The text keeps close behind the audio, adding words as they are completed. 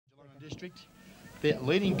District. They're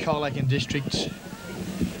leading Colac District,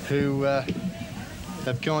 who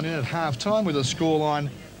have gone in at half-time with a scoreline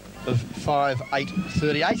of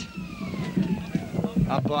 5-8-38.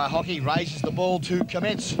 Umpire Hockey raises the ball to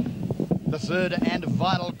commence the third and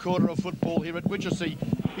vital quarter of football here at Winchelsea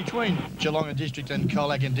between Geelong District and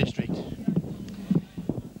Colac District.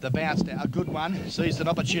 The bounce now, a good one, sees an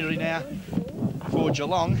opportunity now for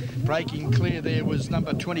Geelong. Breaking clear there was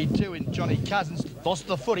number 22 in Johnny Cousins. Lost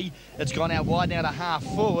the footy. It's gone out wide now to half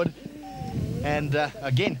forward. And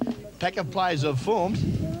again, pack of players have formed.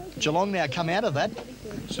 Geelong now come out of that.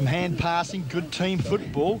 Some hand passing, good team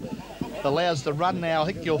football. Allows the run now. I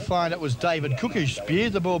think you'll find it was David Cook who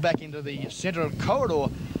speared the ball back into the centre corridor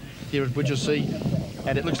here at Winchelsea.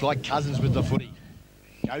 And it looks like Cousins with the footy.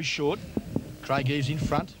 Goes short. Craig Eves in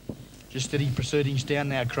front. Just steady proceedings down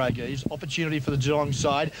now, Craig Eves. Opportunity for the Geelong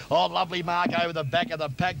side. Oh, lovely mark over the back of the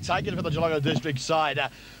pack. Taken for the Geelong District side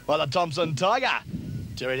by the Thompson Tiger.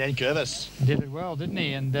 Terry Dan Curvis. Did it well, didn't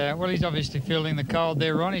he? And, well, he's obviously feeling the cold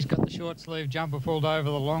there, Ron. He's got the short sleeve jumper pulled over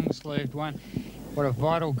the long sleeved one. What a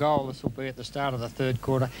vital goal this will be at the start of the third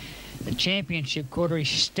quarter. The championship quarter, he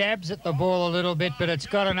stabs at the ball a little bit, but it's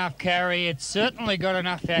got enough carry. It's certainly got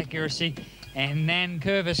enough accuracy. And Nan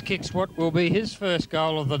Curvis kicks what will be his first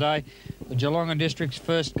goal of the day. The Geelong District's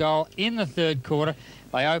first goal in the third quarter.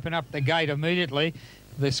 They open up the gate immediately.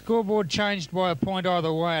 The scoreboard changed by a point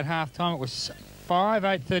either way at half-time. It was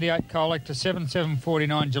 5-8-38 Colac to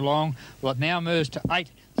 7-7-49 Geelong. Well, it now moves to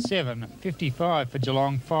 8-7-55 for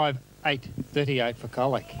Geelong, 5-8-38 for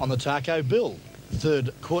Colac. On the Taco Bill.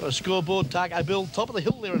 Third quarter scoreboard, Taco Bill, top of the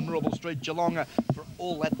hill there in Mirabel Street, Geelong, for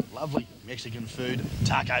all that lovely Mexican food.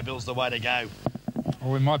 Taco Bill's the way to go.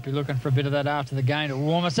 Well, we might be looking for a bit of that after the game to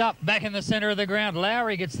warm us up. Back in the centre of the ground,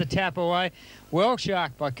 Lowry gets the tap away. Well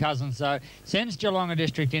sharked by Cousins, though. Sends Geelong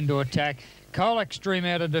District into attack. Colac stream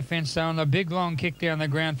out of defence, though, and the big long kick down the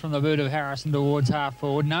ground from the boot of Harrison towards half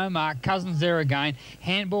forward. No mark. Cousins there again.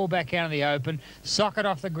 Handball back out of the open. Socket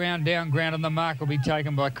off the ground, down ground, and the mark will be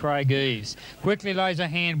taken by Craig Eves. Quickly lays a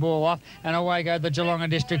handball off, and away go the Geelong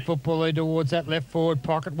District football lead towards that left forward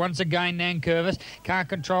pocket. Once again, Nan Curvis can't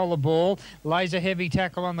control the ball. Lays a heavy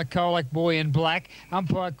tackle on the Colac boy in black.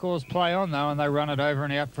 Umpire calls play on, though, and they run it over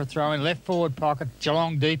and out for a throw in. Left forward pocket.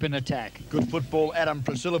 Geelong deep in attack. Good football. Adam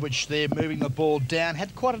Prasilovic there moving the ball down.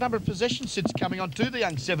 Had quite a number of possessions since coming on to the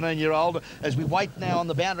young 17-year-old. As we wait now on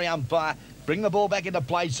the boundary umpire, bring the ball back into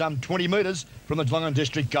play some 20 metres from the Geelong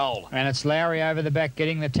District goal. And it's Lowry over the back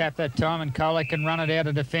getting the tap that time, and Colac can run it out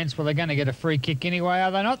of defence. Well, they're going to get a free kick anyway, are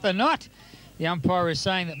they not? They're not. The umpire is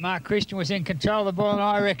saying that Mark Christian was in control of the ball, and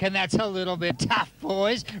I reckon that's a little bit tough,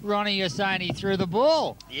 boys. Ronnie, you're saying he threw the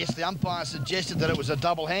ball. Yes, the umpire suggested that it was a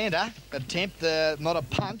double-hander attempt, not a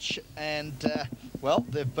punch, and, well,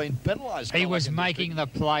 they've been penalised. He was making the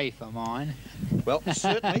play for mine. Well,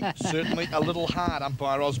 certainly a little hard,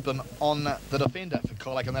 umpire Osborne, on the defender for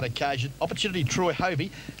Colac on that occasion. Opportunity, Troy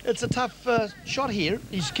Hovey. It's a tough shot here.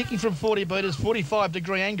 He's kicking from 40 metres,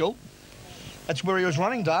 45-degree angle. That's where he was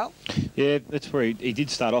running, Dale. Yeah, that's where he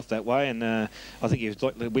did start off that way, and I think he was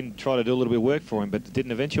like the wind tried to do a little bit of work for him, but it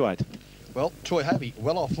didn't eventuate. Well, Troy Hovey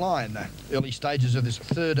well offline, early stages of this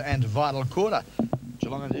third and vital quarter.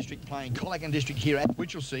 Geelong District playing Colac District here at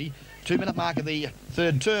Winchelsea. 2-minute mark of the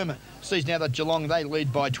third term sees now that Geelong, they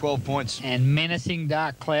lead by 12 points. And menacing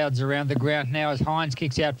dark clouds around the ground now as Hines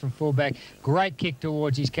kicks out from fullback. Great kick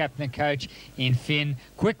towards his captain and coach in Finn.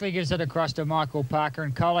 Quickly gives it across to Michael Parker,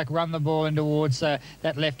 and Colac run the ball in towards that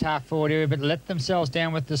left half forward area, but let themselves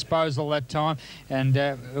down with disposal that time. And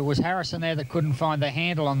it was Harrison there that couldn't find the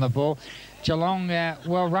handle on the ball. Geelong,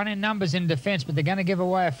 well, running numbers in defence, but they're going to give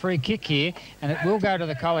away a free kick here, and it will go to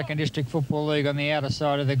the Colac District Football League on the outer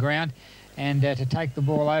side of the ground. And to take the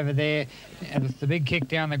ball over there, and the big kick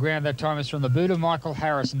down the ground that time is from the boot of Michael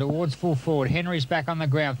Harrison towards full forward. Henry's back on the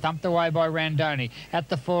ground, thumped away by Randoni. At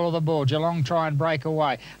the fall of the ball, Geelong try and break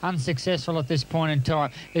away. Unsuccessful at this point in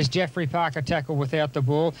time. There's Jeffrey Parker tackle without the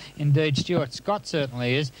ball. Indeed, Stuart Scott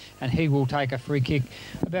certainly is, and he will take a free kick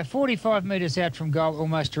about 45 metres out from goal,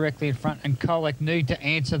 almost directly in front, and Colac need to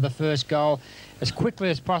answer the first goal as quickly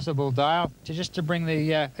as possible, Dale, just to bring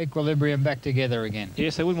the equilibrium back together again.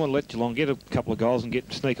 Yes, they wouldn't want to let Geelong get a couple of goals and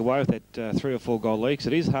sneak away with that 3 or 4 goal lead, because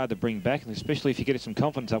it is hard to bring back, and especially if you get some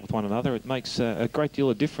confidence up with one another, it makes a great deal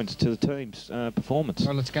of difference to the team's performance.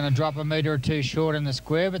 Well, it's going to drop a metre or two short in the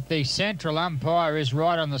square, but the central umpire is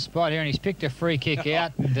right on the spot here, and he's picked a free kick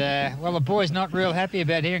out, and, well, the boy's not real happy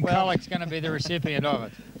about here, and Colac's going to be the recipient of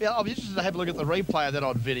it. Yeah, I'll be interested to have a look at the replay of that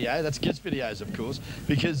odd video. That's guest videos, of course,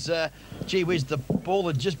 because gee whiz, the ball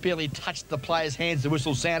had just barely touched the player's hands. The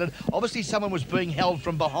whistle sounded. Obviously, someone was being held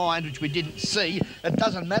from behind, which we didn't see. It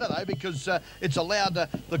doesn't matter, though, because it's allowed the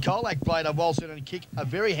Colac player to waltz in and kick a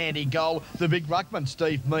very handy goal. The big ruckman,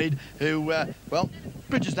 Steve Mead, who, well,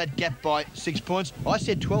 bridges that gap by 6 points. I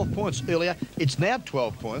said 12 points earlier. It's now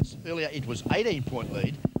 12 points. Earlier, it was 18-point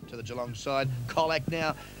lead to the Geelong side. Colac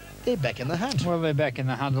now, they're back in the hunt. Well, they're back in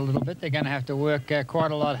the hunt a little bit. They're going to have to work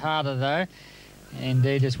quite a lot harder, though.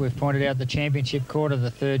 Indeed, as we've pointed out, the championship quarter,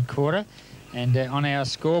 the third quarter. And on our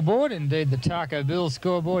scoreboard, indeed, the Taco Bill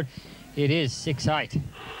scoreboard, it is 6-8.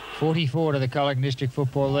 44 to the Colac District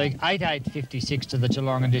Football League, 8-8, 56 to the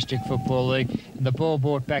Geelong District Football League. And the ball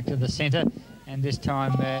brought back to the centre, and this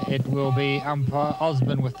time it will be umpire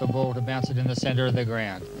Osborne with the ball to bounce it in the centre of the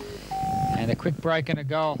ground. And a quick break and a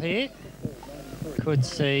goal here. Could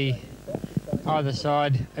see either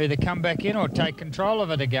side either come back in or take control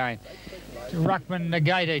of it again. Ruckman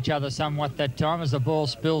negate each other somewhat that time as the ball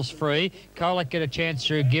spills free. Colac get a chance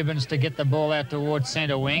through Gibbons to get the ball out towards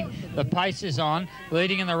centre wing. The pace is on.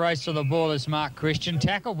 Leading in the race to the ball is Mark Christian.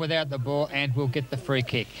 Tackled without the ball and will get the free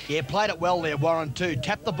kick. Yeah, played it well there, Warren, too.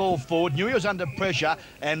 Tapped the ball forward, knew he was under pressure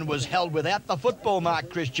and was held without the football, Mark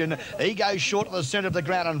Christian. He goes short of the centre of the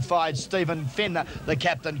ground and finds Stephen Fenner, the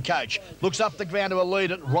captain coach. Looks up the ground to a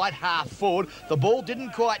lead at right half forward. The ball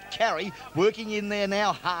didn't quite carry. Working in there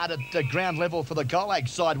now hard at the ground level for the Colac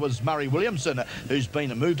side was Murray Williamson, who's been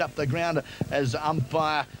moved up the ground as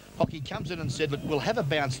umpire Hockey comes in and said, look, we'll have a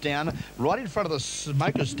bounce down right in front of the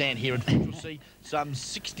smoker stand here, which you'll see some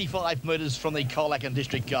 65 metres from the Colac and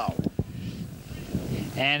District goal.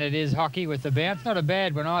 And it is Hockey with the bounce. Not a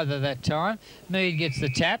bad one either that time. Mead gets the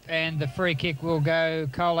tap and the free kick will go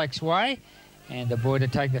Colac's way. And the boy to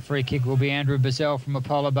take the free kick will be Andrew Bazell from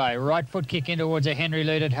Apollo Bay. Right foot kick in towards a Henry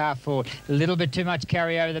lead at half forward. A little bit too much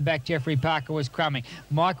carry over the back. Jeffrey Parker was crumbing.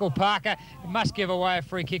 Michael Parker must give away a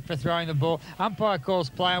free kick for throwing the ball. Umpire calls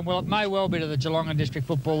play, and well, it may well be to the Geelong and District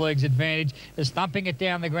Football League's advantage. Is thumping it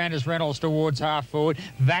down the ground as Reynolds towards half forward.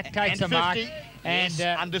 Vac takes a mark. And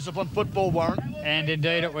yes, undisciplined football, Warren. And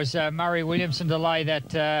indeed it was Murray Williamson to lay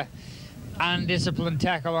that undisciplined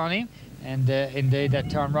tackle on him. And indeed,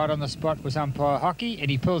 that time right on the spot was umpire Hockey,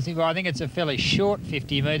 and he pulls him. Well, I think it's a fairly short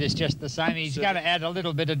 50 metres, just the same. He's going to add a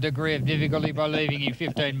little bit of degree of difficulty by leaving him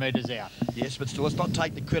 15 metres out. Yes, but still, let's not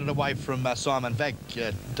take the credit away from Simon Vac,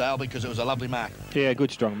 Dale, because it was a lovely mark. Yeah,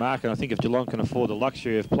 good strong mark, and I think if Geelong can afford the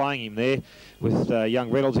luxury of playing him there with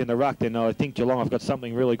young Reynolds in the ruck, then I think Geelong have got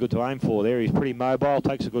something really good to aim for there. He's pretty mobile,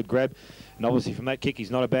 takes a good grab, and obviously from that kick,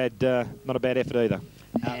 he's not a bad effort either.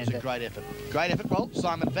 It was a great effort. Great effort. Well,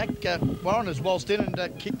 Simon Vac, Warren has waltzed in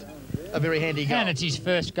and kicked a very handy goal. And it's his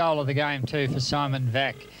first goal of the game too for Simon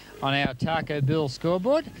Vac on our Taco Bill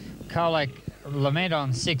scoreboard. Colac lament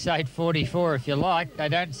on 6-8-44 if you like. They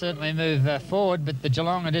don't certainly move forward, but the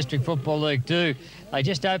Geelong and District Football League do. They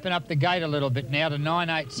just open up the gate a little bit now to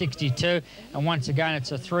 9-8-62, and once again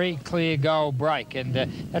it's a 3 clear goal break, and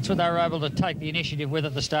that's what they were able to take the initiative with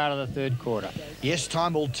at the start of the third quarter. Yes,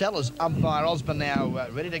 time will tell us. Umpire Osborne now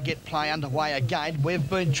ready to get play underway again. We've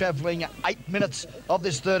been travelling 8 minutes of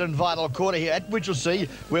this third and vital quarter here at Winchelsea,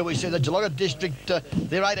 where we see the Geelong District,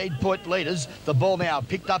 they're 18-point leaders. The ball now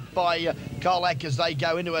picked up by Colac as they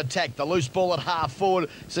go into attack. The loose ball at half forward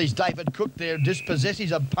sees David Cook there dispossess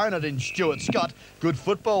his opponent in Stuart Scott. Good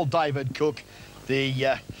football, David Cook, the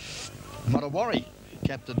Motawari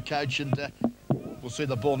captain coach, and we'll see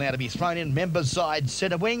the ball now to be thrown in. Members side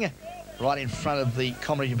centre wing, right in front of the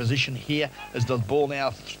comedy position here. As the ball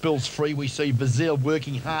now spills free, we see Bazil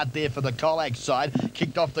working hard there for the Colac side.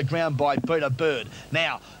 Kicked off the ground by Peter Bird.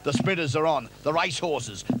 Now, the sprinters are on. The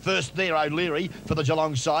racehorses. First there, O'Leary for the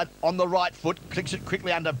Geelong side. On the right foot, clicks it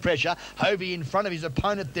quickly under pressure. Hovey in front of his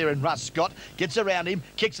opponent there in Russ Scott. Gets around him,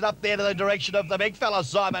 kicks it up there to the direction of the big fella,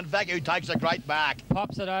 Simon Vac, who takes a great mark.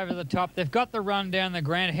 Pops it over the top. They've got the run down the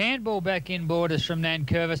ground. Handball back in borders from Nan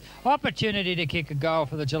Curvis. Opportunity to kick a goal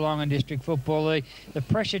for the Geelong and District Football League. The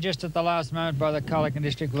pressure just at the last moment by the Colac and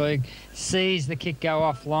District League sees the kick go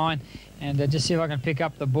offline. And just see if I can pick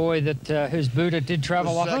up the boy that whose boot it did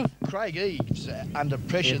travel off of. Craig Eves under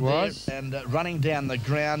pressure there and running down the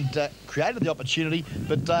ground, created the opportunity,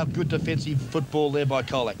 but good defensive football there by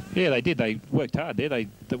Colac. Yeah, they did. They worked hard there.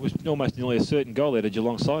 That was almost nearly a certain goal there to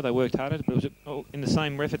Geelong side. They worked hard at it, but it was in the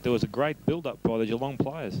same effort, there was a great build-up by the Geelong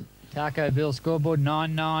players. Taco Bill scoreboard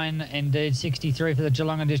 9-9, indeed 63 for the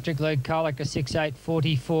Geelong District League. Colac a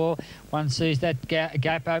 6-8-44. One sees that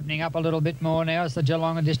gap opening up a little bit more now as the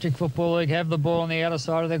Geelong District Football League have the ball on the outer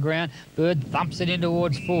side of the ground. Bird thumps it in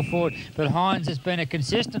towards full forward, but Hines has been a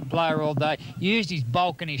consistent player all day, used his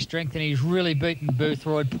bulk and his strength, and he's really beaten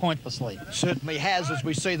Boothroyd pointlessly. Certainly has, as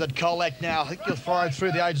we see that Colac now, I think you'll find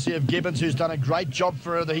through the agency of Gibbons, who's done a great job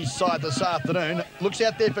for his side this afternoon. Looks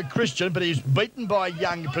out there for Christian, but he's beaten by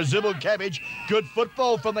young Brazil Cabbage. Good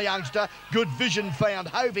football from the youngster. Good vision found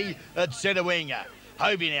Hovey at centre wing.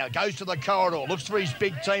 Hovey now goes to the corridor, looks for his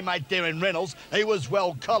big teammate there in Reynolds. He was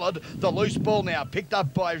well collared. The loose ball now picked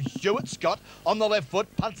up by Stuart Scott on the left foot,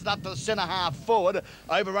 punts it up to the centre half forward.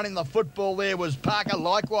 Overrunning the football there was Parker,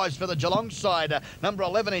 likewise for the Geelong side. Number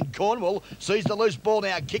 11 in Cornwall sees the loose ball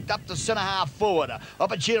now kicked up to centre half forward.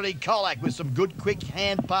 Opportunity Colac with some good quick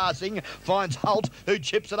hand passing. Finds Holt, who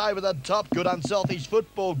chips it over the top. Good unselfish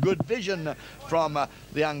football, good vision from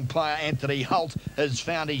the young player Anthony Holt has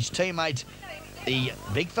found his teammate, the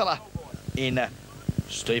big fella in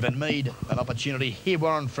Stephen Mead. An opportunity here,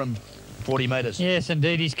 Warren, from 40 metres. Yes,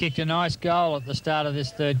 indeed. He's kicked a nice goal at the start of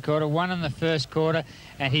this third quarter. One in the first quarter,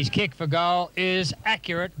 and his kick for goal is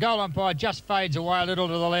accurate. Goal umpire just fades away a little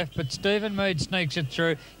to the left, but Stephen Mead sneaks it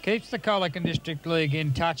through, keeps the Colac District League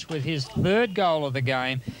in touch with his third goal of the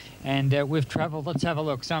game. And we've travelled, let's have a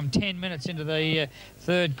look, some 10 minutes into the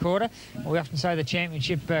third quarter. We often say the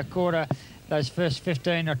championship quarter, those first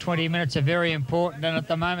 15 or 20 minutes are very important, and at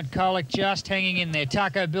the moment Colac just hanging in there.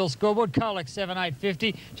 Taco Bill scoreboard, Colac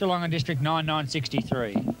 7-8-50, Geelong District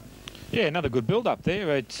 9-9-63. Yeah, another good build-up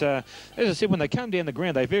there. It's as I said, when they come down the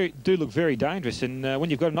ground, they do look very dangerous, and when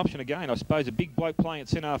you've got an option again, I suppose a big bloke playing at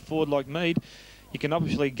centre-half forward like Mead, you can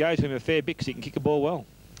obviously go to him a fair bit because he can kick a ball well.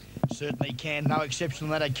 Certainly can. No exception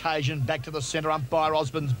on that occasion. Back to the centre. Umpire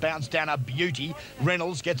Osborne's bounce down a beauty.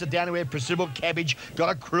 Reynolds gets it down to where Priscilla Cabbage got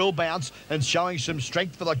a cruel bounce and showing some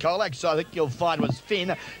strength for the Colac. So I think you'll find was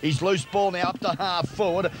Finn. His loose ball now up to half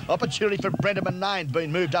forward. Opportunity for Brendan Manane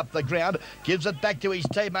being moved up the ground. Gives it back to his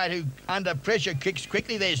teammate who under pressure kicks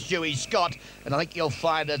quickly. There's Stewie Scott. And I think you'll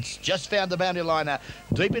find it's just found the boundary line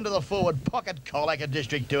deep into the forward pocket. Colac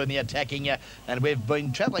District doing the attacking. And we've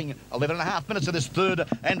been travelling 11 and a half minutes of this third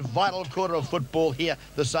and vital quarter of football here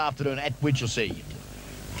this afternoon at Winchelsea.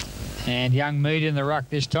 And young Mead in the ruck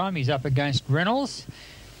this time. He's up against Reynolds.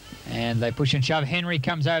 And they push and shove. Henry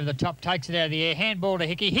comes over the top, takes it out of the air. Handball to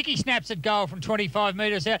Hickey. Hickey snaps at goal from 25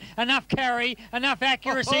 metres out. Enough carry, enough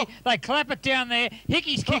accuracy. They clap it down there.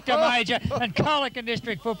 Hickey's kicked a major. And Colac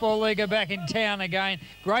District Football League are back in town again.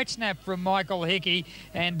 Great snap from Michael Hickey.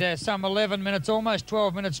 And some 11 minutes, almost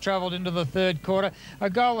 12 minutes travelled into the third quarter. A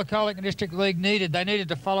goal the Colac District League needed. They needed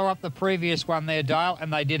to follow up the previous one there, Dale,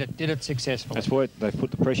 and they did it successfully. That's why they've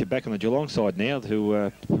put the pressure back on the Geelong side now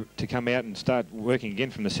to come out and start working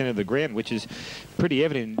again from the centre of the ground, which is pretty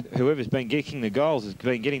evident. Whoever's been kicking the goals has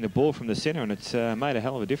been getting the ball from the centre, and it's made a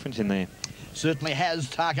hell of a difference in there. Certainly has.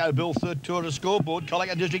 Taco Bill, third quarter scoreboard.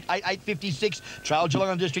 Colac District 8-8-56. Trail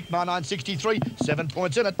Geelong District 9-9-63. 7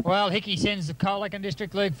 points in it. Well, Hickey sends the Colac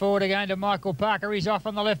District League forward again to Michael Parker. He's off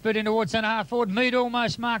on the left boot in towards centre half forward. Mead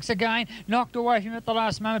almost marks again. Knocked away from him at the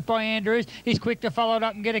last moment by Andrews. He's quick to follow it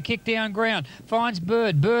up and get a kick down ground. Finds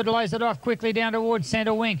Bird. Bird lays it off quickly down towards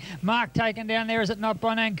centre wing. Mark taken down there, is it not,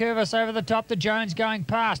 by Nankervis over the top to Jones going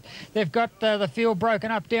past. They've got the field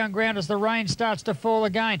broken up down ground as the rain starts to fall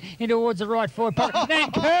again. In towards the right forward pocket.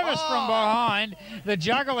 Nankervis from behind. The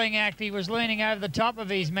juggling act. He was leaning over the top of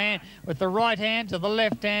his man with the right hand to the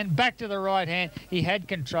left hand, back to the right hand. He had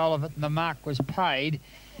control of it and the mark was paid.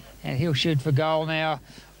 And he'll shoot for goal now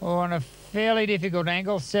on a fairly difficult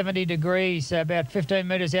angle, 70 degrees, about 15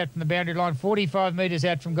 metres out from the boundary line, 45 metres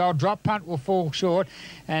out from goal. Drop punt will fall short,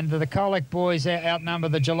 and the Colac boys outnumber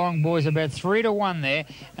the Geelong boys about 3-1 there,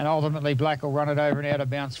 and ultimately Black will run it over and out of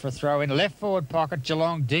bounds for a throw in. Left forward pocket,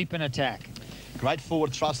 Geelong deep in attack. Great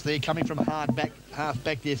forward thrust there, coming from half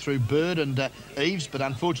back there through Bird and Eves, but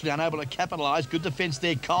unfortunately unable to capitalise. Good defence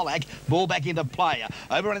there, Colac. Ball back into play.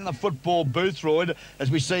 Overrunning the football, Boothroyd, as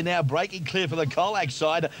we see now, breaking clear for the Colac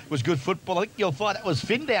side. Was good football. I think you'll find it was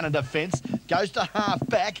Finn down in defence. Goes to half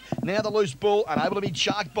back. Now the loose ball, unable to be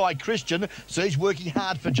sharked by Christian. So he's working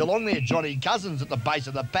hard for Geelong there. Johnny Cousins at the base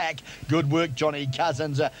of the pack. Good work, Johnny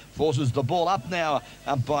Cousins. Forces the ball up now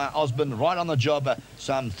by Osborne, right on the job.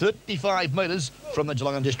 Some 35 metres from the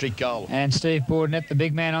Geelong District goal. And Steve Bordenette, the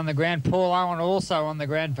big man on the ground. Paul Owen also on the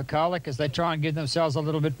ground for Colac as they try and give themselves a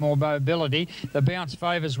little bit more mobility. The bounce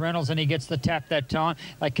favours Reynolds and he gets the tap that time.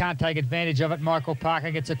 They can't take advantage of it. Michael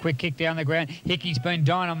Parker gets a quick kick down the ground. Hickey's been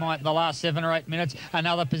dynamite in the last 7 7 or 8 minutes.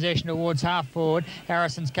 Another possession towards half forward.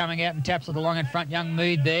 Harrison's coming out and taps it along in front. Young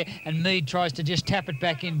Mead there, and Mead tries to just tap it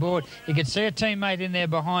back inboard. You could see a teammate in there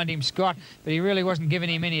behind him, Scott, but he really wasn't giving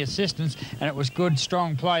him any assistance, and it was good,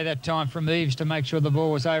 strong play that time from Eves to make sure the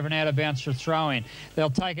ball was over and out of bounds for throw-in. They'll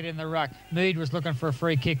take it in the ruck. Mead was looking for a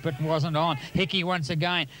free kick, but wasn't on. Hickey once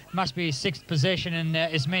again, must be his 6th possession in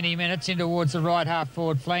as many minutes, in towards the right half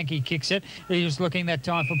forward flank. He kicks it. He was looking that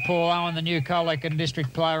time for Paul Owen, the new Colac and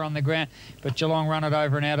District player on the ground, but Geelong run it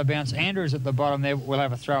over and out of bounds. Andrews at the bottom there will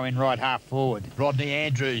have a throw in right half forward. Rodney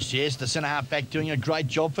Andrews, yes, the centre half back doing a great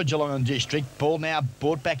job for Geelong and District. Ball now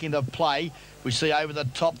brought back into play. We see over the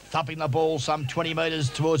top, thumping the ball some 20 metres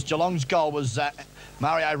towards Geelong's goal was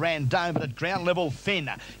Mario Randone, but at ground level, Finn.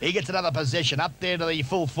 He gets another possession up there to the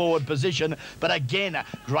full forward position. But again,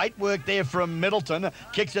 great work there from Middleton.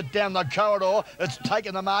 Kicks it down the corridor. It's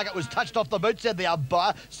taken the mark. It was touched off the boot, said the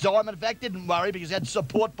umpire. Simon, in fact, didn't worry because he had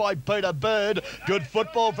support by Peter Bird. Good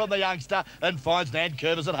football from the youngster, and finds Nan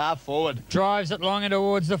Curtis at half forward. Drives it long and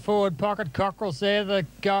towards the forward pocket. Cockrell's there, the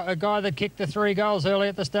guy that kicked the 3 goals early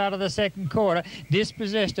at the start of the second quarter.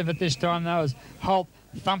 Dispossessed of it this time, though, as Holt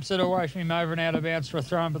thumps it away from him over and out of bounds for a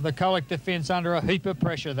throw, but the Colac defence under a heap of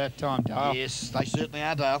pressure that time, Dale. Yes, they certainly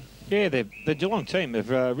are, Dale. Yeah, the Geelong team have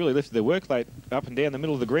really lifted their work rate up and down the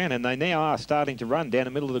middle of the ground, and they now are starting to run down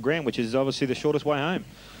the middle of the ground, which is obviously the shortest way home.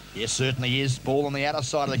 Yes, certainly is. Ball on the outer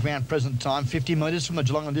side of the ground present time, 50 metres from the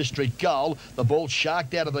Geelong and District goal. The ball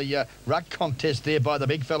sharked out of the ruck contest there by the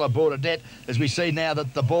big fella Bordadette, as we see now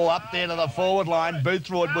that the ball up there to the forward line,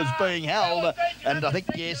 Boothroyd was being held, and I think,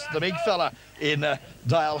 yes, the big fella in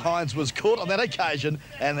Dale Hines was caught on that occasion,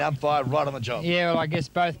 and the umpire right on the job. Yeah, well, I guess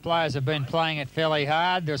both players have been playing it fairly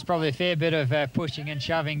hard. There was probably a fair bit of pushing and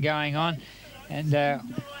shoving going on, and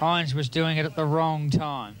Hines was doing it at the wrong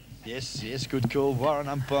time. Yes, yes, good call. Warren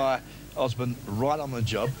umpire Osborne right on the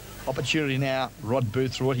job. Opportunity now, Rod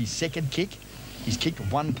Boothroyd, his 2nd kick. He's kicked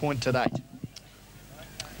 1 point to date.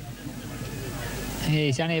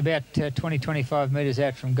 He's only about 20-25 metres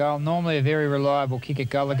out from goal. Normally a very reliable kick at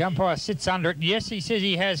goal. The umpire sits under it. Yes, he says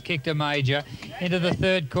he has kicked a major into the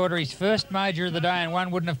 3rd quarter. His first major of the day, and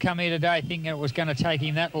one wouldn't have come here today thinking it was going to take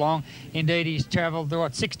him that long. Indeed, he's travelled,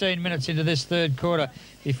 16 minutes into this 3rd quarter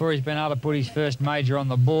before he's been able to put his first major on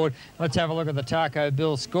the board. Let's have a look at the Taco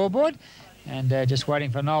Bill scoreboard. And just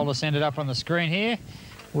waiting for Noel to send it up on the screen here.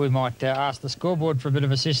 We might ask the scoreboard for a bit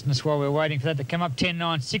of assistance while we're waiting for that to come up.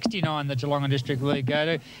 10-9-69, the Geelong and District League go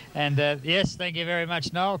to. And yes, thank you very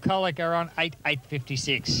much, Noel. Colac are on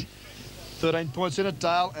 8-8-56. 13 points in it,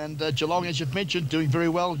 Dale, and Geelong, as you've mentioned, doing very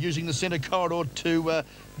well, using the centre corridor to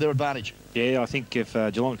their advantage. Yeah, I think if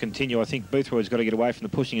Geelong continue, I think Boothroyd's got to get away from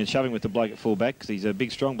the pushing and shoving with the bloke at full back, because he's a big,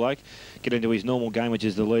 strong bloke. Get into his normal game, which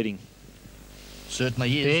is the leading.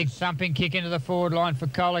 Certainly is. Big thumping kick into the forward line for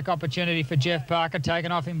Colac. Opportunity for Jeff Parker,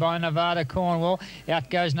 taken off him by Nevada Cornwall. Out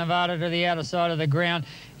goes Nevada to the outer side of the ground.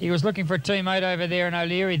 He was looking for a teammate over there in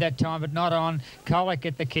O'Leary that time, but not on. Colac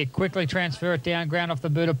get the kick. Quickly transfer it down ground off the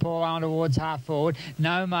boot of Paul Owen towards half forward.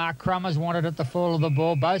 No mark. Crummers wanted at the fall of the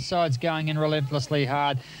ball. Both sides going in relentlessly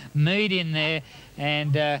hard. Mead in there.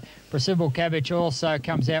 And Prasibil Cabbage also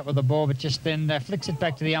comes out with the ball, but just then flicks it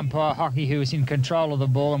back to the umpire, Hockey, who is in control of the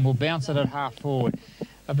ball and will bounce it at half forward.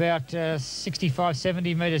 About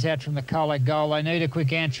 65-70 metres out from the Colac goal. They need a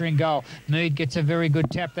quick answering goal. Mead gets a very good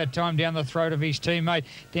tap that time down the throat of his teammate.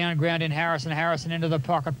 Down ground in Harrison. Harrison into the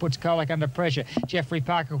pocket, puts Colac under pressure. Jeffrey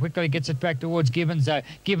Parker quickly gets it back towards Gibbons, though.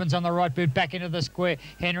 Gibbons on the right boot, back into the square.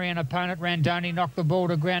 Henry and opponent Randoni knock the ball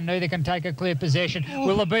to ground. Neither can take a clear possession. Ooh.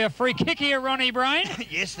 Will there be a free kick here, Ronnie Brain?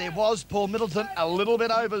 Yes, there was. Paul Middleton a little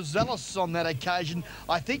bit overzealous on that occasion.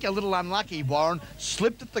 I think a little unlucky, Warren.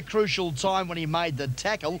 Slipped at the crucial time when he made the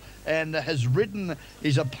tackle and has ridden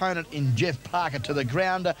his opponent in Jeff Parker to the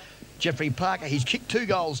ground. Jeffrey Parker, he's kicked 2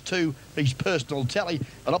 goals to his personal tally.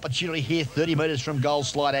 An opportunity here, 30 metres from goal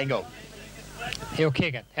slide angle. He'll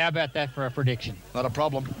kick it. How about that for a prediction? Not a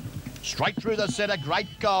problem. Straight through the centre,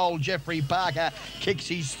 great goal. Jeffrey Parker kicks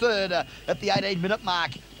his 3rd at the 18-minute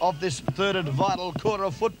mark of this 3rd and vital quarter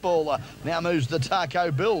of football. Now moves the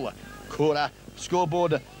Taco Bill quarter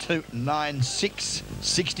scoreboard to 9-6,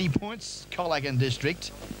 60 points. Colac and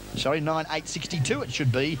District, sorry, 9-8-62 it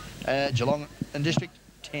should be. Geelong and District,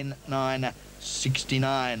 10-9-69.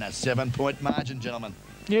 A 7-point margin, gentlemen.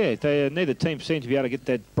 Yeah, neither team seems to be able to get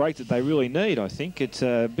that break that they really need, I think. It's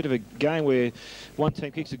a bit of a game where one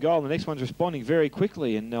team kicks a goal and the next one's responding very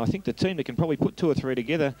quickly, and I think the team that can probably put 2 or 3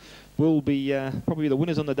 together will be probably the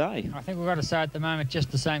winners on the day. I think we've got to say at the moment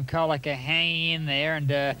just the same. Colac are hanging in there, and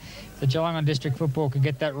the Geelong District football could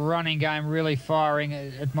get that running game really firing.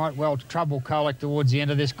 It might well trouble Colac towards the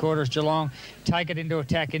end of this quarter as Geelong take it into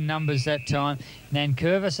attack in numbers that time.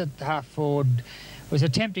 Nankervis at half forward was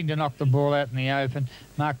attempting to knock the ball out in the open.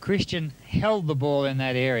 Mark Christian held the ball in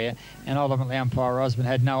that area, and ultimately umpire Osborne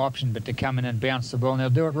had no option but to come in and bounce the ball. And they'll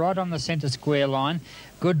do it right on the centre square line.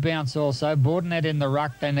 Good bounce also. Bordenette in the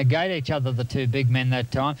ruck. They negate each other, the 2 big men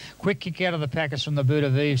that time. Quick kick out of the packers from the boot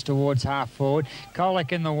of Eves towards half forward.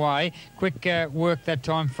 Colac in the way. Quick work that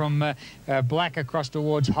time from Black across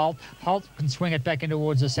towards Holt. Holt can swing it back in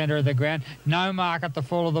towards the centre of the ground. No mark at the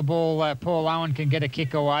fall of the ball. Paul Owen can get a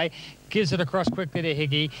kick away. Gives it across quickly to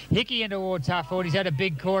Hickey. Hickey in towards half forward. He's had a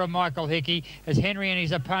big quarter, Michael Hickey, as Henry and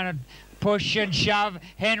his opponent push and shove.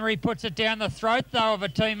 Henry puts it down the throat, though, of a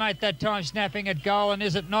teammate that time, snapping at goal. And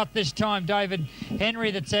is it not this time David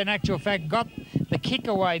Henry that's in actual fact got the kick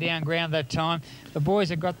away down ground that time? The boys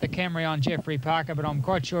have got the camera on Jeffrey Parker, but I'm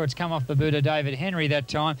quite sure it's come off the boot of David Henry that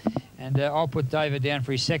time. And I'll put David down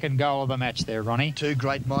for his 2nd goal of the match there, Ronnie. 2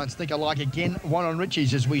 great minds think alike again. One on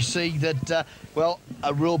Richie's as we see that, well,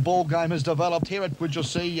 a real ball game has developed here at which you'll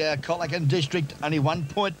see Colac and District only 1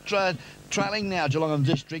 point trailing now. Geelong and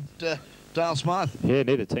District, Dale Smythe. Yeah,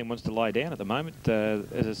 neither team wants to lay down at the moment.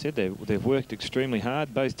 As I said, they've worked extremely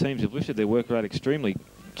hard. Both teams have lifted their work rate extremely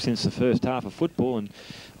since the first half of football, and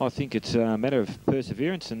I think it's a matter of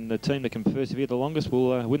perseverance, and the team that can persevere the longest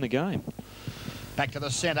will win the game. Back to the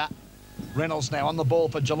centre. Reynolds now on the ball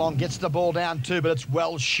for Geelong. Gets the ball down too, but it's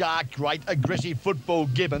well sharked. Great aggressive football,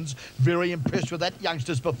 Gibbons. Very impressed with that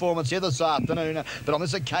youngster's performance here this afternoon. But on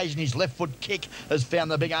this occasion, his left foot kick has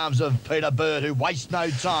found the big arms of Peter Bird, who wastes no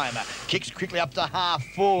time. Kicks quickly up to half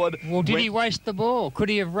forward. Well, did he waste the ball? Could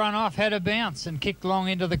he have run off, had a bounce, and kicked long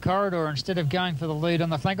into the corridor instead of going for the lead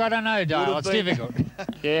on the flank? I don't know, Dale. It's difficult.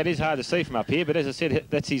 Yeah, it is hard to see from up here, but as I said,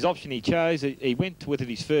 that's his option he chose. He went with it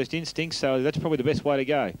his first instinct, so that's probably the best way to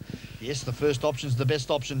go. Yes, the first option is the best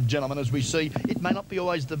option, gentlemen, as we see. It may not be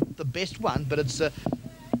always the best one, but it's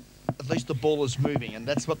at least the ball is moving, and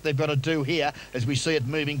that's what they've got to do here, as we see it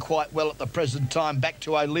moving quite well at the present time. Back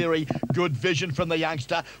to O'Leary. Good vision from the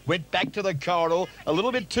youngster. Went back to the corridor. A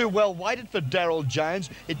little bit too well weighted for Darryl Jones.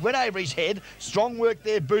 It went over his head. Strong work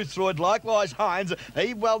there, Boothroyd. Likewise, Hines.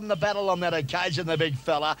 He won the battle on that occasion, the big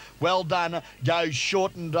fella. Well done. Goes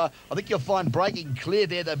short, and I think you'll find breaking clear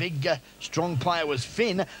there. The big, strong player was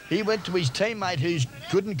Finn. He went to his teammate who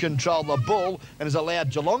couldn't control the ball and has allowed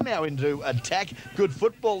Geelong now into attack. Good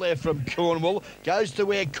football there from Cornwall. Goes to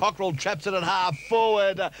where Cockrell traps it at half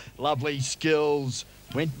forward. Lovely skills.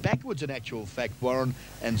 Went backwards in actual fact, Warren,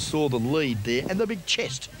 and saw the lead there and the big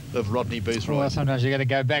chest of Rodney Boothroyd. Well, sometimes you've got to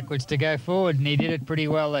go backwards to go forward, and he did it pretty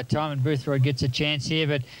well that time, and Boothroyd gets a chance here,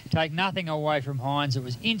 but take nothing away from Hines. It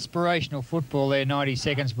was inspirational football there 90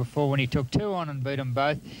 seconds before when he took 2 on and beat them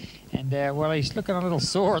both. And, well, he's looking a little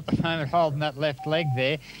sore at the moment holding that left leg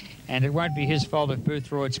there, and it won't be his fault if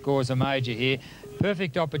Boothroyd scores a major here.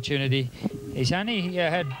 Perfect opportunity. He's only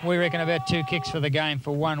had, we reckon, about 2 kicks for the game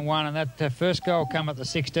for 1-1, and that first goal come at the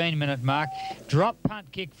 16-minute mark. Drop punt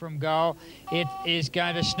kick from goal. It is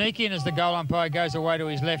going to sneak in as the goal umpire goes away to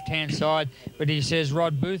his left-hand side, but he says,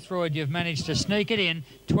 Rod Boothroyd, you've managed to sneak it in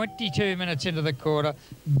 22 minutes into the quarter.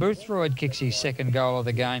 Boothroyd kicks his 2nd goal of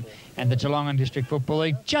the game, and the Geelong District Football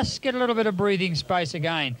League just get a little bit of breathing space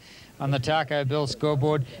again. On the Taco Bell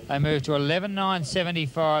scoreboard, they move to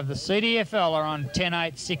 11-9-75. The CDFL are on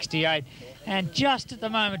 10-8-68. And just at the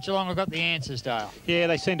moment, Geelong have got the answers, Dale. Yeah,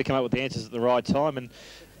 they seem to come up with the answers at the right time, and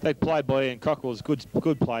they played by Ian Cockrell's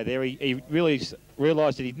good play there. He really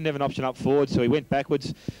realised that he didn't have an option up forward, so he went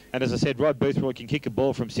backwards. And as I said, Rod Boothroyd can kick a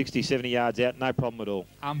ball from 60, 70 yards out, no problem at all.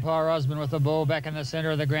 Umpire Osborne with the ball back in the centre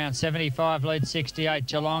of the ground. 75 leads 68.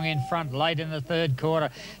 Geelong in front late in the 3rd quarter.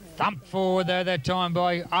 Thumped forward though that time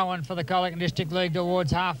by Owen for the Colac District League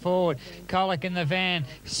towards half forward. Colac in the van,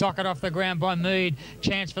 socket off the ground by Mead.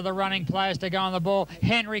 Chance for the running players to go on the ball.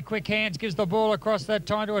 Henry, quick hands, gives the ball across that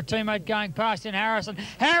time to a teammate going past in Harrison.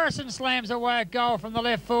 Harrison slams away at goal from the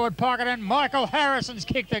left forward pocket, and Michael Harrison's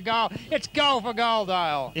kicked a goal. It's goal for goal,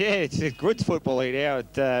 Dale. Yeah, it's good football here now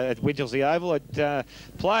at Winchelsea Oval.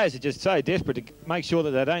 players are just so desperate to make sure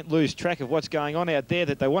that they don't lose track of what's going on out there,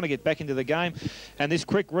 that they want to get back into the game. And this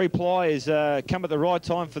quick reply has come at the right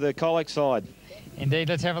time for the Colac side. Indeed,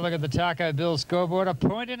 let's have a look at the Taco Bill scoreboard. A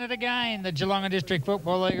point in it again. The Geelong District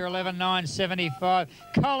Football League are 11-9-75.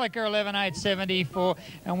 Colac are 11-8-74.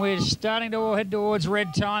 And we're starting to head towards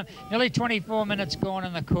red time. Nearly 24 minutes gone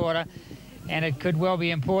in the quarter. And it could well be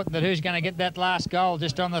important that who's going to get that last goal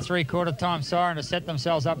just on the three-quarter time siren to set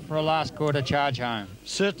themselves up for a last quarter charge home.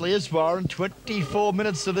 Certainly is, Warren. 24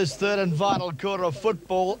 minutes to this third and vital quarter of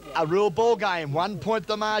football. A real ball game. 1 point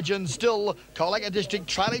the margin. Still, Colac District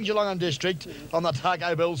trailing Geelong District on the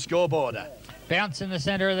Taco Bill scoreboard. Bounce in the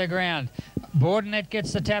centre of the ground. Bordenette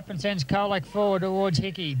gets the tap and sends Colac forward towards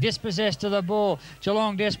Hickey. Dispossessed of the ball.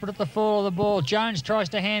 Geelong desperate at the fall of the ball. Jones tries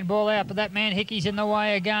to handball out, but that man Hickey's in the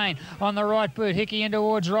way again. On the right boot, Hickey in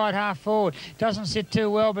towards right half forward. Doesn't sit too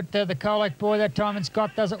well, but the Colac boy that time, and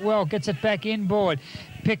Scott does it well. Gets it back inboard.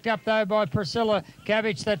 Picked up, though, by Priscilla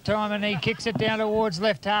Cabbage that time, and he kicks it down towards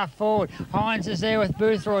left half forward. Hines is there with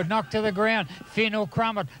Boothroyd, knocked to the ground. Finn will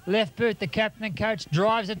crumb it. Left boot, the captain and coach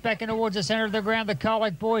drives it back in towards the centre of the ground. The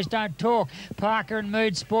Colac boys don't talk. Parker and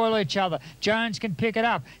Mood spoil each other. Jones can pick it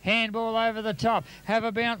up. Handball over the top. Have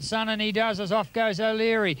a bounce, son, and he does, as off goes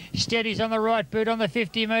O'Leary. Steadies on the right boot on the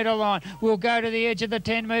 50-metre line. Will go to the edge of the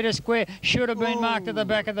 10-metre square. Should have been marked at the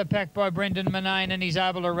back of the pack by Brendan Manane, and he's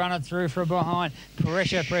able to run it through from behind.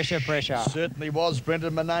 Pressure. Certainly was.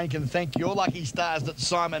 Brendan Manane can thank your lucky stars that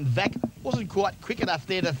Simon Vack wasn't quite quick enough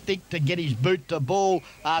there to think to get his boot to ball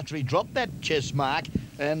after he dropped that chest mark,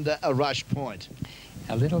 and a rush point.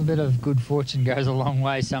 A little bit of good fortune goes a long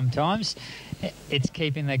way sometimes. It's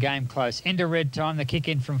keeping the game close. Into red time, the kick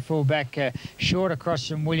in from fullback, short across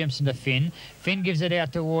from Williamson to Finn. Finn gives it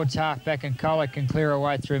out towards halfback, and Colac can clear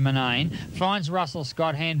away through Manane. Finds Russell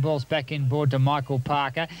Scott, handballs back inboard to Michael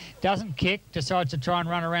Parker. Doesn't kick, decides to try and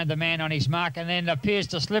run around the man on his mark, and then appears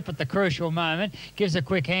to slip at the crucial moment. Gives a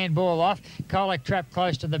quick handball off. Colac trapped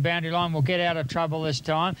close to the boundary line, will get out of trouble this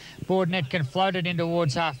time. Bordenette can float it in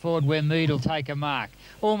towards half forward, where Mead will take a mark.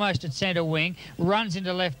 Almost at centre wing, runs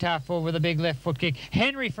into left half forward with a big left foot kick.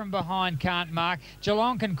 Henry from behind can't mark.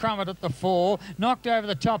 Geelong can crumb it at the 4. Knocked over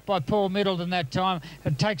the top by Paul Middleton that time.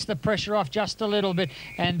 It takes the pressure off just a little bit,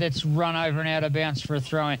 and it's run over and out of bounds for a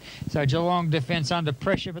throw-in. So Geelong defence under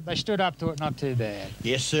pressure, but they stood up to it not too bad.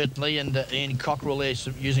 Yes, certainly, and Ian Cockerell there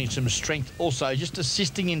using some strength also, just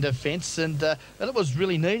assisting in defence, and it was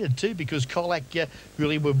really needed too, because Colac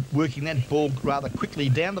really were working that ball rather quickly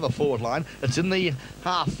down to the forward line. It's in the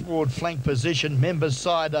half-forward flank position, members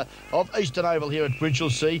side of Eastern Oval here at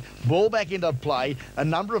Winchelsea. Ball back into play. A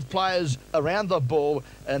number of players around the ball,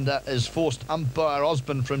 and has forced umpire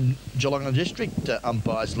Osborne from Geelong District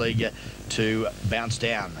Umpires League to bounce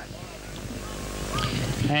down.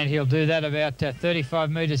 And he'll do that about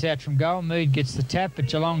 35 metres out from goal. Mead gets the tap, but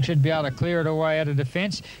Geelong should be able to clear it away out of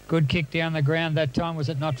defence. Good kick down the ground that time, was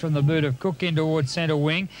it not, from the boot of Cook in towards centre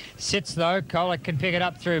wing. Sits though. Colac can pick it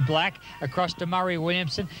up through Black, across to Murray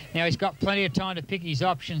Williamson. Now he's got plenty of time to pick his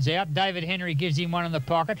options out. David Henry gives him one in the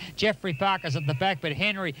pocket. Jeffrey Parker's at the back, but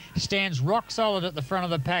Henry stands rock solid at the front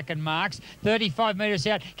of the pack and marks. 35 metres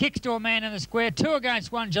out, kicks to a man in the square. 2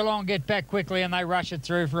 against 1. Geelong get back quickly and they rush it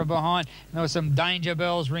through from behind. And there was some danger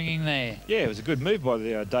bells ringing there. Yeah, it was a good move by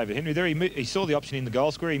David Henry there. He saw the option in the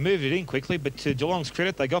goal square. He moved it in quickly, but to Geelong's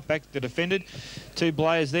credit, they got back, they defended. 2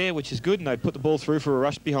 players there, which is good, and they put the ball through for a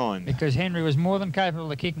rush behind. Because Henry was more than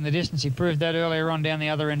capable of kicking the distance. He proved that earlier on down the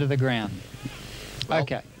other end of the ground. Well,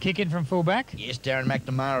 okay, kick in from fullback. Yes, Darren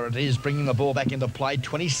McNamara it is, bringing the ball back into play.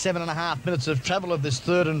 27.5 minutes of travel of this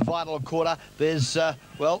third and vital quarter. There's,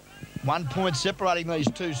 well, 1 point separating these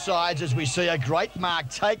two sides as we see a great mark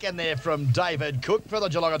taken there from David Cook for the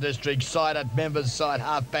Geelong District side at members side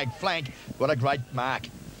half-back flank. What a great mark.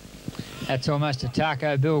 That's almost a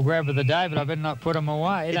Taco Bill grab of the day, but I better not put them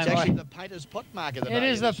away. It's actually the painter's pot mark of the day. It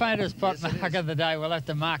is the painter's pot mark of the day. We'll have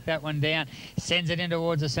to mark that one down. Sends it in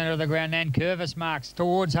towards the centre of the ground. And Curvis marks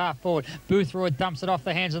towards half forward. Boothroyd thumps it off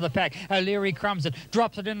the hands of the pack. O'Leary crumbs it,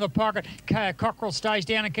 drops it in the pocket. Cockerell stays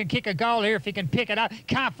down and can kick a goal here if he can pick it up.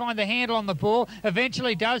 Can't find the handle on the ball.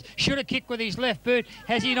 Eventually does. Should have kicked with his left boot.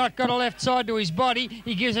 Has he not got a left side to his body?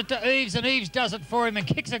 He gives it to Eves, and Eves does it for him and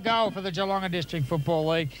kicks a goal for the Geelong District Football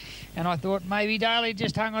League. And I thought maybe Daly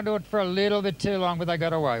just hung onto it for a little bit too long, but they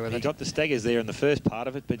got away with it. He got the staggers there in the first part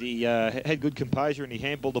of it, but he had good composure and he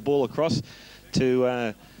handballed the ball across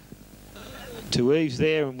to Eves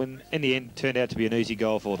there, and when in the end turned out to be an easy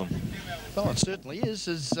goal for them. Well, it certainly is.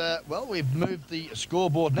 Well, we've moved the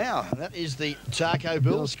scoreboard now. That is the Taco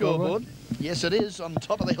Bill scoreboard. Yes, it is. On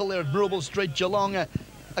top of the hill there at Mirrabel Street, Geelong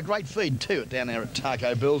a great feed too down there at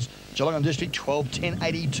Taco Bills. Geelong and District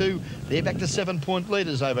 12-10-82. They're back to 7-point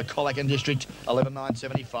leaders over Colac and District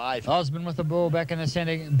 11-9-75. Osborne with the ball back in the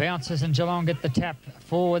centre, bounces, and Geelong get the tap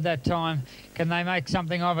forward that time. Can they make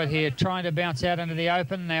something of it here? Trying to bounce out into the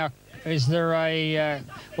open now. Is there a...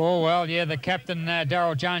 oh, well, yeah, the captain,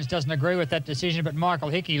 Darryl Jones, doesn't agree with that decision, but Michael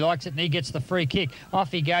Hickey likes it, and he gets the free kick.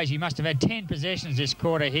 Off he goes. He must have had 10 possessions this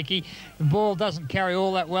quarter, Hickey. The ball doesn't carry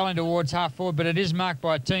all that well in towards half forward, but it is marked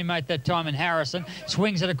by a teammate that time in Harrison.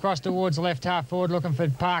 Swings it across towards left half forward, looking for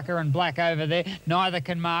Parker and Black over there. Neither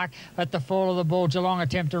can mark. At the fall of the ball, Geelong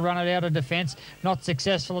attempt to run it out of defence. Not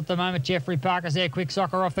successful at the moment. Jeffrey Parker's there. Quick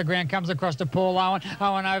soccer off the ground. Comes across to Paul Owen.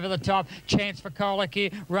 Owen over the top. Chance for Colac here.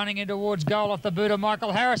 Running in towards goal off the boot of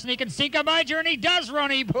Michael Harrison. He can sink a major, and he does,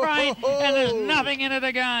 Ronnie Brain, and there's nothing in it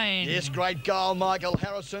again. Yes, great goal. Michael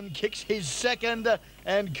Harrison kicks his second,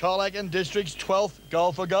 and Colac and District's 12th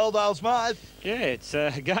goal for Goldale Smythe. Yeah, it's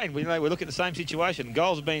again, we look at the same situation.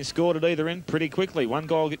 Goals are being scored at either end pretty quickly. One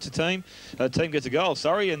goal gets a team gets a goal,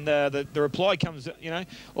 sorry, and the reply comes,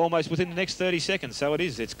 almost within the next 30 seconds. So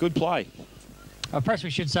it's good play. Perhaps we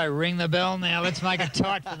should say ring the bell now. Let's make it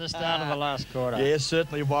tight for the start of the last quarter. Yes,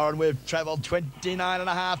 certainly, Warren. We've travelled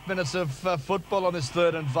 29.5 minutes of football on this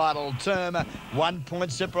third and vital term. 1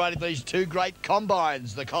 point separating these two great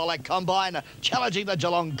combines. The Colac Combine challenging the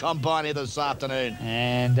Geelong Combine here this afternoon.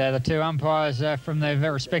 And the two umpires from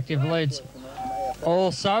their respective leads.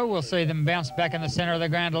 Also, we'll see them bounce back in the centre of the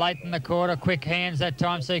ground late in the quarter. Quick hands that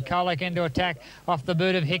time. See Colac into attack off the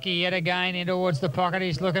boot of Hickey yet again in towards the pocket.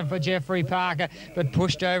 He's looking for Jeffrey Parker, but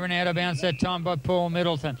pushed over and out of bounds that time by Paul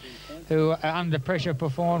Middleton, who under pressure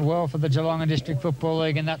performed well for the Geelong and District Football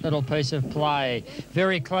League in that little piece of play.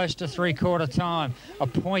 Very close to three-quarter time. A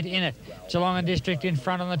point in it. Geelong and District in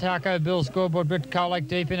front on the Taco Bill scoreboard. Britt Colac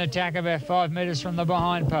deep in attack about 5 metres from the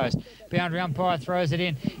behind post. Boundary umpire throws it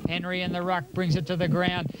in. Henry in the ruck brings it to the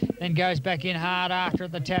ground, then goes back in hard after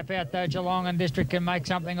it. The tap out though. Geelong and District can make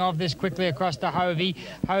something of this quickly across to Hovey.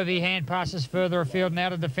 Hovey hand passes further afield and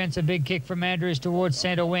out of defence. A big kick from Andrews towards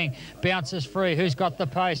centre wing. Bounces free. Who's got the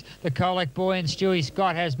pace? The Colac boy and Stewie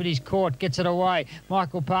Scott has, but he's caught. Gets it away.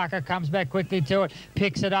 Michael Parker comes back quickly to it.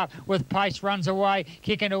 Picks it up with pace. Runs away.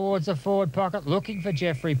 Kicking towards the forward pocket. Looking for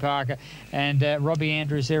Jeffrey Parker. And Robbie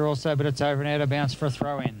Andrews there also, but it's over and out of bounds for a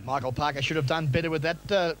throw-in. Michael Parker should have done better with that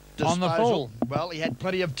disposal. On the full. Well, he had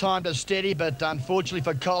plenty of time to steady, but unfortunately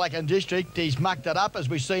for Colac and District, he's mucked it up. As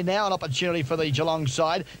we see now, an opportunity for the Geelong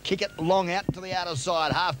side. Kick it long out to the outer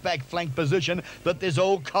side, half-back flank position, but there's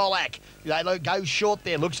all Colac. They go short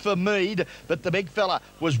there, looks for Mead, but the big fella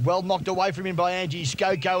was well knocked away from him by Angie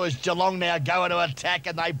Skoko as Geelong now go into attack,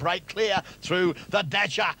 and they break clear through the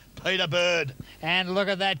dasher, Peter Bird. And look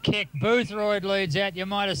at that kick. Boothroyd leads out. You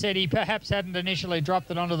might have said he perhaps hadn't initially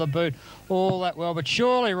dropped it onto the boot all that well, but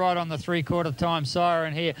surely right on the three-quarter time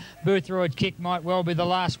siren here. Boothroyd's kick might well be the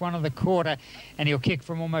last one of the quarter, and he'll kick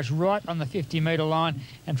from almost right on the 50-metre line.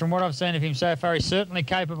 And from what I've seen of him so far, he's certainly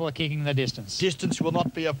capable of kicking the distance. Distance will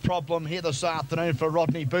not be a problem here this afternoon for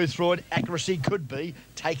Rodney Boothroyd. Accuracy could be,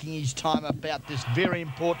 taking his time about this very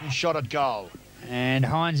important shot at goal. And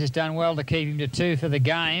Hines has done well to keep him to 2 for the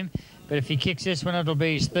game. But if he kicks this one, it'll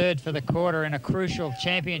be his third for the quarter in a crucial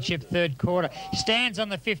championship third quarter. Stands on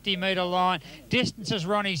the 50-metre line. Distance, as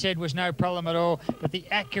Ronnie said, was no problem at all, but the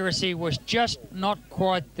accuracy was just not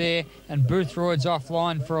quite there, and Boothroyd's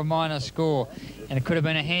offline for a minor score. And it could have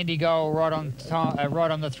been a handy goal right on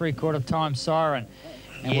the three-quarter time siren.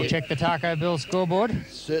 And we'll check the Taco Bill scoreboard.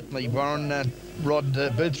 Certainly, Warren. Rod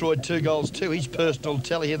Boothroyd 2 goals to his personal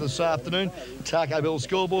tally here this afternoon. Taco Bill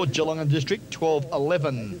scoreboard, Geelong and District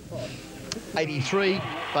 12-11. 83.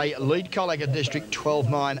 They lead Colac and District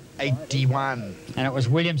 12-9, 81. And it was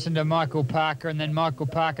Williamson to Michael Parker, and then Michael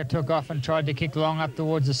Parker took off and tried to kick long up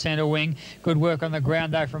towards the centre wing. Good work on the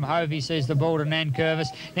ground, though, from Hovey. Sees the ball to Nankervis.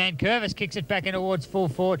 Nankervis kicks it back in towards full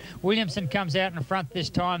forward. Williamson comes out in front this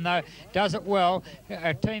time, though. Does it well.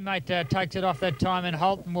 A teammate takes it off that time, and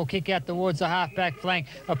Holton will kick out towards the half-back flank.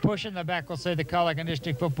 A push in the back will see the Colac and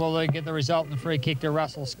District Football League get the resultant free kick to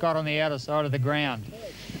Russell Scott on the outer side of the ground.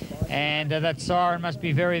 And that siren must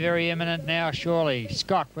be very, very imminent now, surely.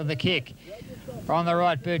 Scott with the kick. On the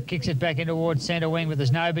right, Bird kicks it back in towards centre wing, but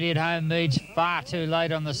there's nobody at home. Meads far too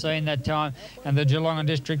late on the scene that time, and the Geelong and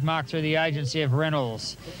District mark through the agency of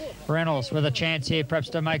Reynolds. Reynolds with a chance here perhaps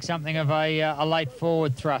to make something of a late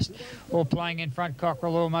forward thrust. All playing in front,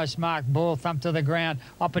 Cockrell almost marked, ball thumped to the ground.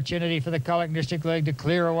 Opportunity for the Colac District League to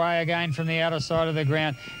clear away again from the outer side of the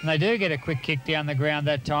ground, and they do get a quick kick down the ground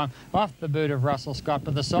that time off the boot of Russell Scott,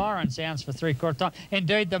 but the siren sounds for three-quarter time.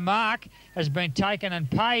 Indeed, the mark has been taken and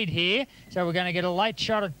paid here, so we're going to to get a late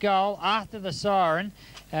shot at goal after the siren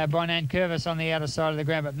by Nankervis on the outer side of the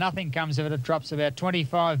ground, but nothing comes of it. It drops about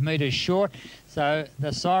 25 metres short. So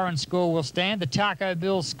the siren score will stand. The Taco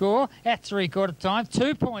Bill score at 3/4 time,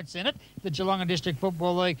 2 points in it. The Geelong District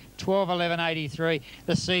Football League 12-11-83.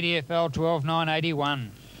 The CDFL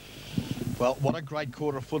 12-9-81. Well, what a great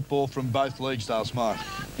quarter of football from both leagues, though, Mark.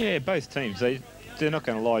 Yeah, both teams. They're not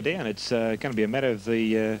going to lie down. It's going to be a matter of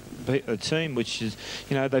the team, which is,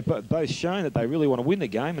 you know, they've both shown that they really want to win the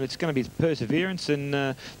game, and it's going to be perseverance, and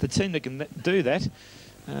the team that can do that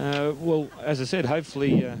will, as I said,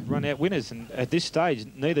 hopefully run out winners. And at this stage,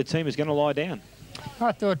 neither team is going to lie down.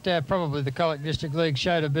 I thought probably the Colac District League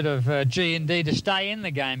showed a bit of G&D to stay in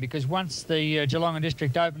the game, because once the Geelong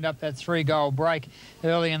District opened up that 3-goal break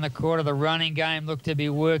early in the quarter, the running game looked to be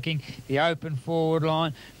working, the open forward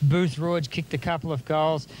line, Boothroyd's kicked a couple of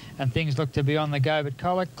goals and things looked to be on the go, but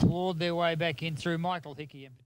Colac clawed their way back in through Michael Hickey.